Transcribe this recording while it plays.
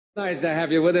Nice to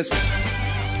have you with us.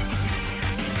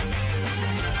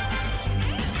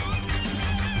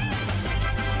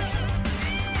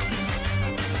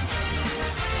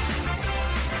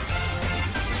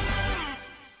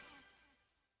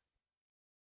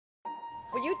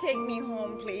 Will you take me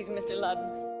home, please, Mr.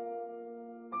 Ludden?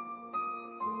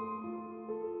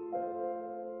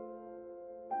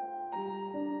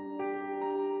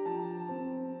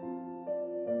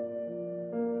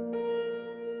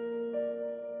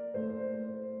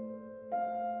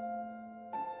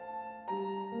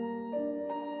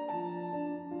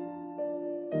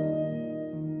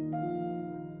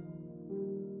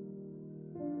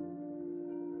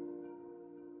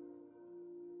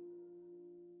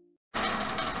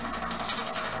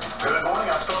 Good morning,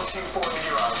 I'm Storm Team 4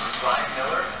 meteorologist Ryan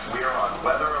Miller. We are on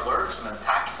weather alert, some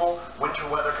impactful winter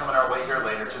weather coming our way here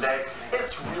later today.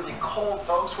 It's really cold,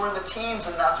 folks. We're in the teens,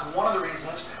 and that's one of the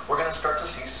reasons we're going to start to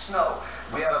see snow.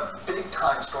 We have a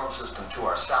big-time storm system to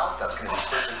our south that's going to be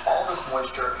pushing all this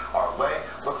moisture our way.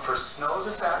 Look for snow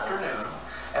this afternoon,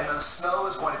 and then snow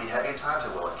is going to be heavy at times.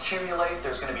 It will accumulate.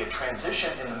 There's going to be a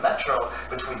transition in the metro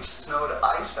between snow to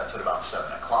ice. That's at about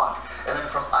 7 o'clock. And then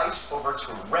from ice over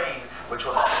to rain, which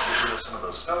will help get rid of some of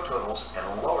those snow totals and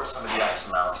lower some of the ice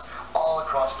amounts all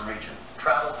across the region.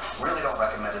 Travel, really don't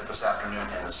recommend it this afternoon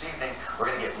and this evening. We're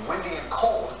going to get windy and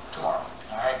cold tomorrow.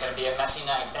 All right, going to be a messy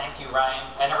night. Thank you, Ryan.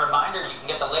 And a reminder, you can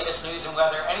get the latest news and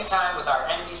weather anytime with our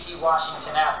NBC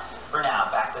Washington app. For now,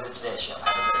 back to the Today Show.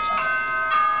 Have a great Sunday.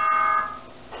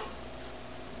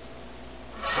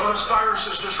 Well, this virus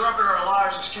has disrupted our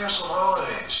lives. It's canceled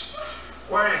holidays,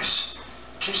 weddings,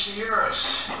 quinceañeras,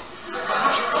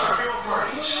 gender reveal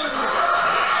parties.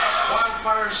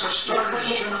 Wildfires have started as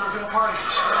gender reveal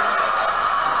parties.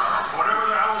 Whatever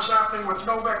the hell is happening with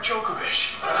Novak Djokovic.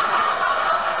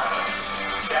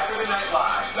 Saturday Night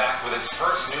Live back with its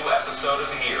first new episode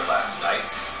of the year last night.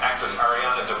 Actress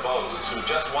Ariana DeBose, who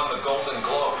just won the Golden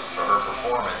Globe for her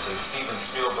performance in Steven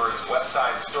Spielberg's West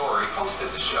Side Story,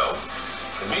 hosted the show.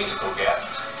 The musical guest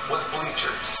was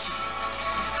Bleachers.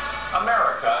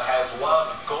 America has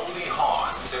loved Goldie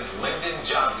Hawn since Lyndon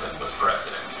Johnson was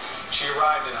president. She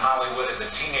arrived in Hollywood as a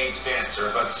teenage dancer,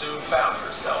 but soon found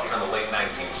herself in the late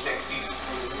 1960s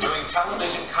doing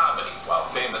television comedy while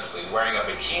famously wearing a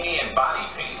bikini and body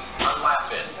paint on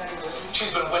Laugh-In.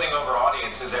 She's been winning over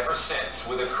audiences ever since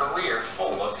with a career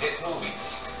full of hit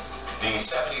movies. The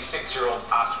 76-year-old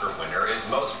Oscar winner is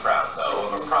most proud, though,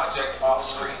 of a project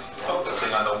off-screen focusing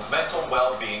on the mental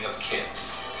well-being of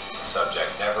kids. A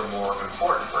subject never more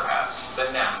important, perhaps,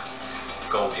 than now.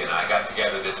 Goldie and I got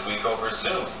together this week over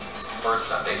Zoom for a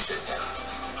Sunday sit-down.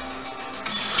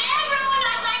 Everyone,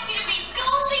 I'd like you to meet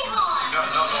Goldie Hawn. No.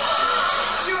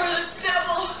 You're the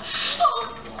devil.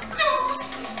 Oh, no.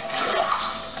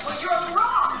 Well, you're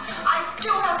wrong. I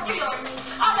do have feelings.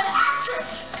 I'm an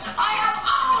actress. I have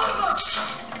all of them.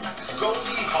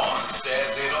 Goldie Hawn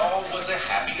says it all was a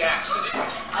happy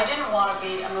accident. I didn't want to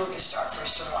be a movie star,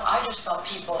 first of all. I just felt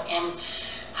people in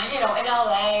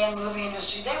LA and movie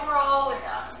industry, they were all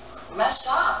messed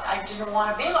up. I didn't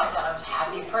want to be like that. I was a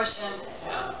happy person.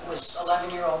 Was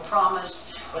 11-year-old promise.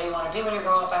 What do you want to be when you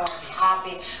grow up? I want to be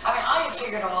happy. I mean, I had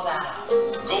figured all that out.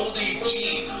 Goldie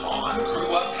Jean Hawn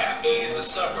grew up happy in the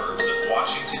suburbs of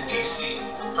Washington, D.C.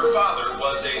 Her father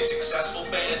was a successful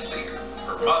band leader.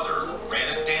 Her mother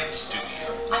ran a dance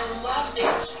studio. I love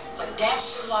dancing. I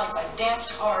danced through life. I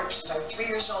danced hard since I was 3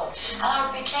 years old. And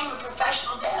I became a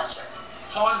professional dancer.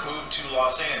 Hawn moved to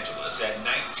Los Angeles at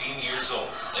 19 years old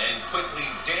and quickly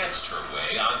danced her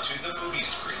way onto the movie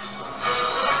screen.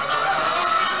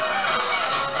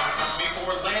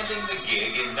 Before landing the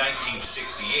gig in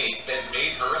 1968 that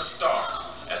made her a star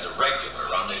as a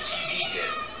regular on the TV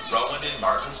hit Rowan and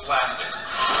Martin's Laugh-In. Oh,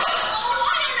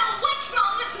 I don't know what's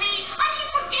wrong with me. I keep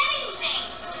forgetting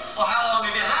things. Well, how long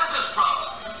have you had this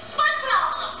problem? What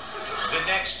problem? The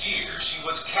next year, she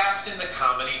was cast in the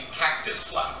comedy Cactus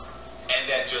Flower,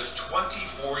 and at just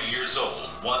 24 years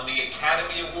old, won the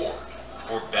Academy Award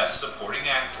for Best Supporting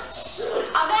Actress.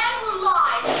 A man who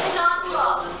lies is not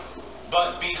love.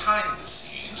 But behind the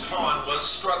scenes, Hawn was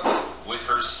struggling with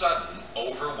her sudden,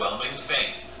 overwhelming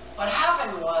fame. What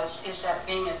happened is that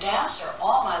being a dancer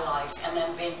all my life and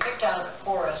then being picked out of the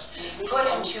chorus, put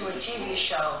into a TV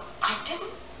show, I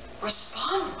didn't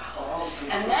respond well.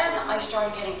 And then I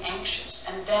started getting anxious,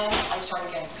 and then I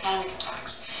started getting panic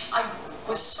attacks. I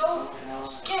was so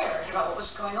scared about what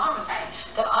was going on with me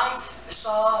that I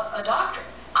saw a doctor.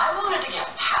 I wanted to get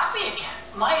happy again.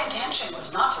 My intention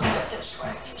was not to live this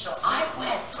way. So I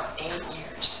went for 8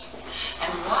 years.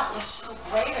 And what was so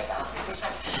great about it was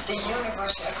like the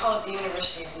university, I call it the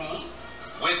University of Me.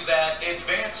 With that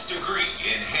advanced degree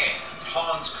in hand,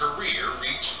 Hawn's career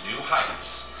reached new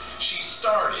heights. She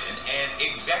starred in and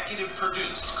executive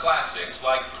produced classics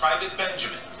like Private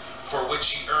Benjamin, for which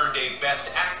she earned a Best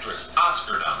Actress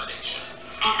Oscar nomination.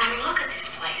 And I mean, look at this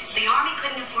place. The Army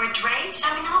couldn't afford drapes.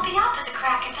 I mean, I'll be up at the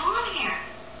crack of dawn here.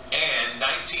 And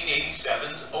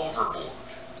 1987's Overboard,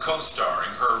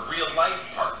 co-starring her real-life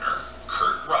partner,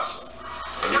 Kurt Russell.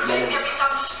 There be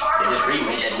some spark. They just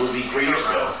remade that movie 3 years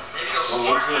ago. Maybe you'll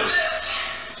spark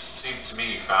this. Seems to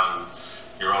me you found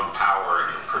your own power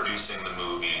in producing the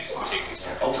movies and taking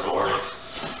some control of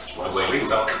the way you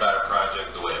felt about a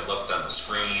project, the way it looked on the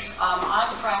screen.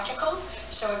 I'm practical,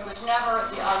 so it was never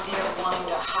the idea of wanting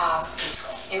to have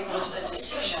control. It was a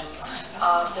decision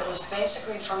that was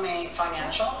basically for me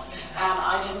financial, and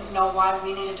I didn't know why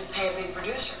we needed to pay a big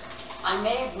producer. I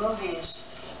made movies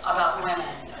about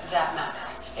women that matter.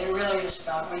 It really is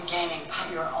about regaining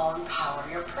your own power,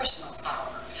 your personal power.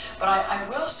 But I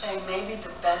will say maybe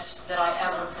the best that I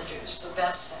ever produced, the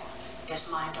best thing, is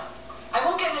Mind Up. I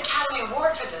won't get an Academy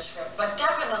Award for this script, but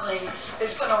definitely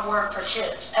it's going to work for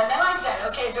kids. And then I said,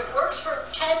 okay, if it works for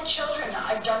 10 children,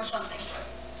 I've done something good.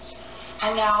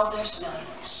 And now there's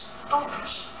millions.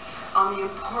 Focus on the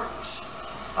importance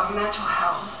of mental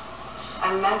health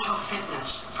and mental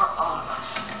fitness for all of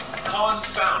us. Hawn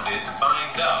founded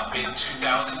Mind Up in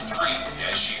 2003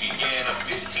 as she began a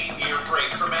 15-year break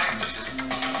from acting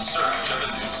in search of a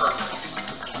new purpose.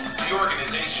 The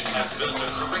organization has built a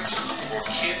curriculum for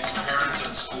kids, parents,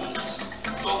 and schools,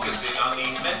 focusing on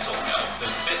the mental health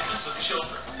and fitness of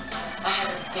children. I had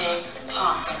a big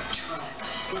honking tuna.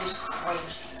 It was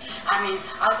crazy. I mean,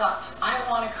 I thought, I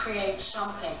want to create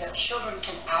something that children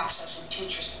can access and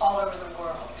teachers all over the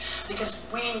world, because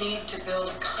we need to build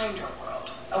a kinder world,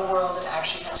 a world that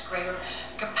actually has greater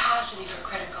capacity for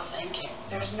critical thinking.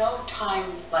 There's no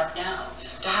time like now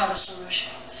to have a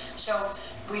solution. So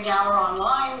we now are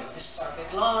online. This is our big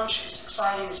launch. It's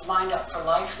exciting. It's Mind Up for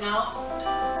Life now.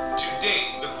 To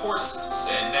date, the courses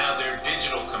and now their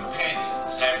digital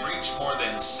companions have reached more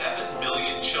than 7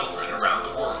 million children around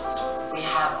the world. We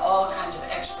have all kinds of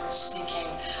experts speaking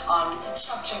on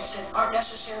subjects that aren't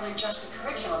necessarily just the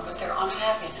curriculum, but they're on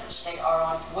happiness. They are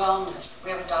on wellness.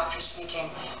 We have a doctor speaking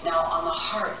now on the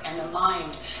heart and the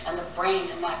mind and the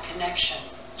brain and that connection.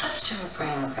 Let's do a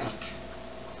brain break.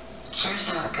 Here's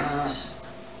how it goes.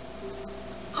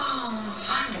 Oh,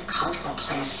 find a comfortable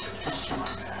place to sit.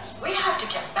 We have to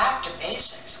get back to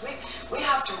basics. We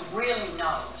have to really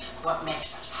know what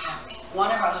makes us happy.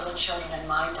 One of our little children in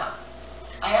Mind Up,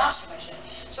 I asked him, I said,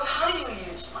 so how do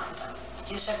you use Mind Up?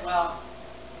 He said, well,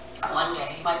 one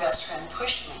day my best friend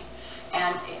pushed me,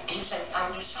 and he said,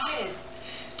 I decided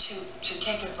to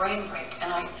take a brain break,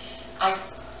 and I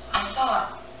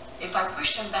thought if I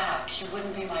pushed him back, he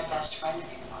wouldn't be my best friend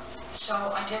anymore. So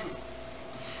I didn't.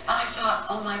 And I thought,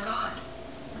 oh my God,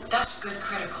 that's good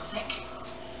critical thinking.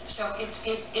 So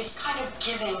it's kind of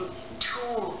giving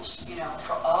tools, you know,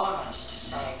 for all of us to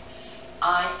say,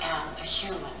 I am a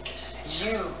human.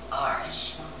 You are a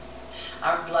human.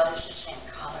 Our blood is the same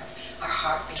color. Our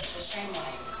heart beats the same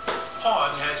way.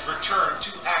 Hawn has returned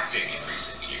to acting in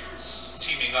recent years,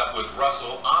 teaming up with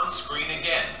Russell on screen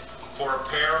again for a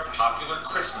pair of popular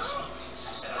Christmas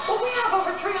movies. Well, we have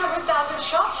over 300,000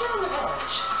 shops here in the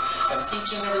village. And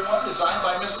each and every one designed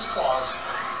by Mrs. Claus.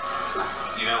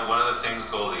 You know, one of the things,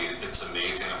 Goldie, that's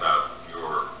amazing about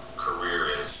your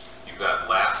career is you've got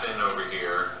Laugh-In over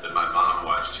here that my mom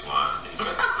watched you on, and you've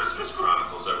got the Christmas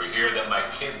Chronicles over here that my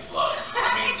kids love.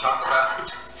 I mean, talk about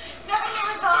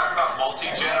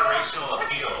multi-generational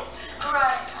appeal.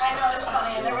 Right, I know, it's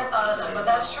funny, I never thought of that, but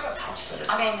that's true.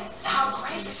 I mean, how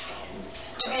great is it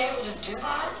to be able to do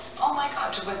that? Oh my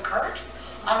God, with Kurt?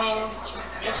 I mean,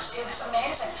 it's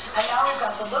amazing. And now we've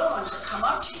got the little ones that come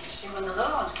up to you. See, when the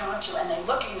little ones come up to you and they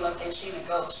look at you like they've seen a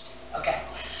ghost, okay,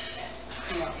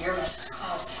 you know, you're Mrs.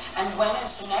 Claus. And when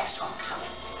is the next one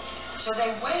coming? So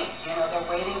they wait, you know, they're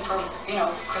waiting for, you know,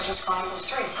 Christmas Chronicles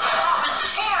 3. That was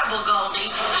terrible,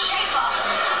 Goldie. Shape up.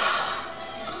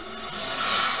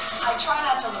 I try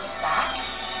not to look back,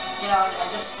 you know, I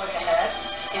just look ahead.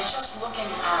 It's just looking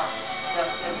at the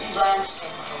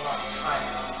landscape of the life,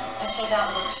 right? I say it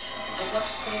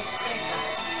looks pretty good.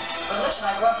 But listen,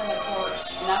 I grew up in the chorus,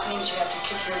 and that means you have to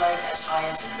kick your leg as high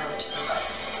as it goes to the right.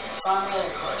 So I'm really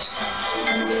a chorus girl.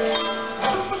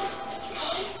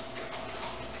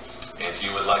 If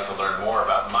you would like to learn more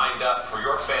about Mind Up for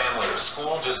your family or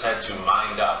school, just head to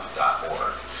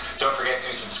mindup.org. Don't forget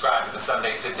to subscribe to the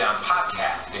Sunday Sit Down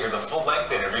podcast to hear the full-length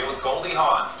interview with Goldie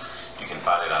Hawn. You can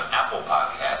find it on Apple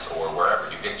Podcasts or wherever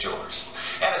you get yours.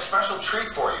 And a special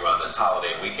treat for you on this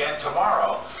holiday weekend.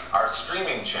 Tomorrow, our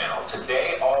streaming channel,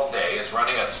 Today All Day, is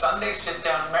running a Sunday Sit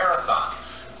Down marathon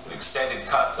with extended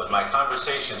cuts of my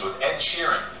conversations with Ed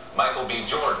Sheeran, Michael B.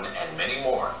 Jordan, and many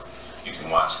more. You can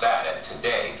watch that at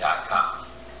today.com.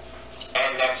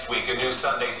 And next week, a new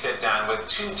Sunday sit-down with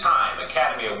two-time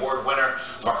Academy Award winner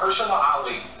Mahershala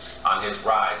Ali on his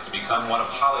rise to become one of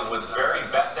Hollywood's very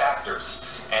best actors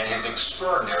and his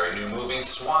extraordinary new movie,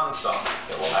 Swan Song,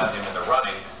 that will have him in the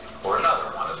running for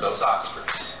another one of those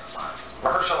Oscars.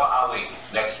 Mahershala Ali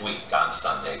next week on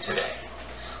Sunday Today.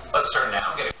 Let's turn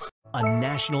now and get a quick... A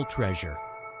national treasure.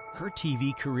 Her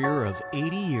TV career of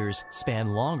 80 years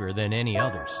spanned longer than any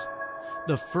others.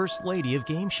 The First Lady of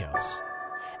game shows.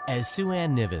 As Sue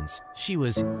Ann Nivens, she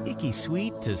was icky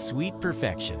sweet to sweet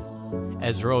perfection.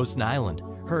 As Rose Nyland,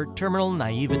 her terminal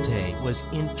naivete was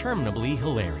interminably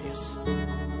hilarious.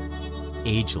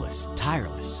 Ageless,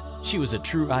 tireless, she was a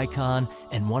true icon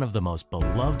and one of the most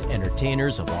beloved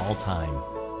entertainers of all time.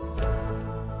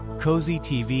 Cozy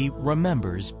TV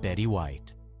remembers Betty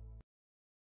White.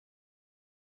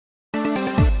 I'm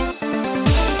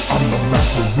the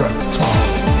master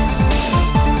reptile.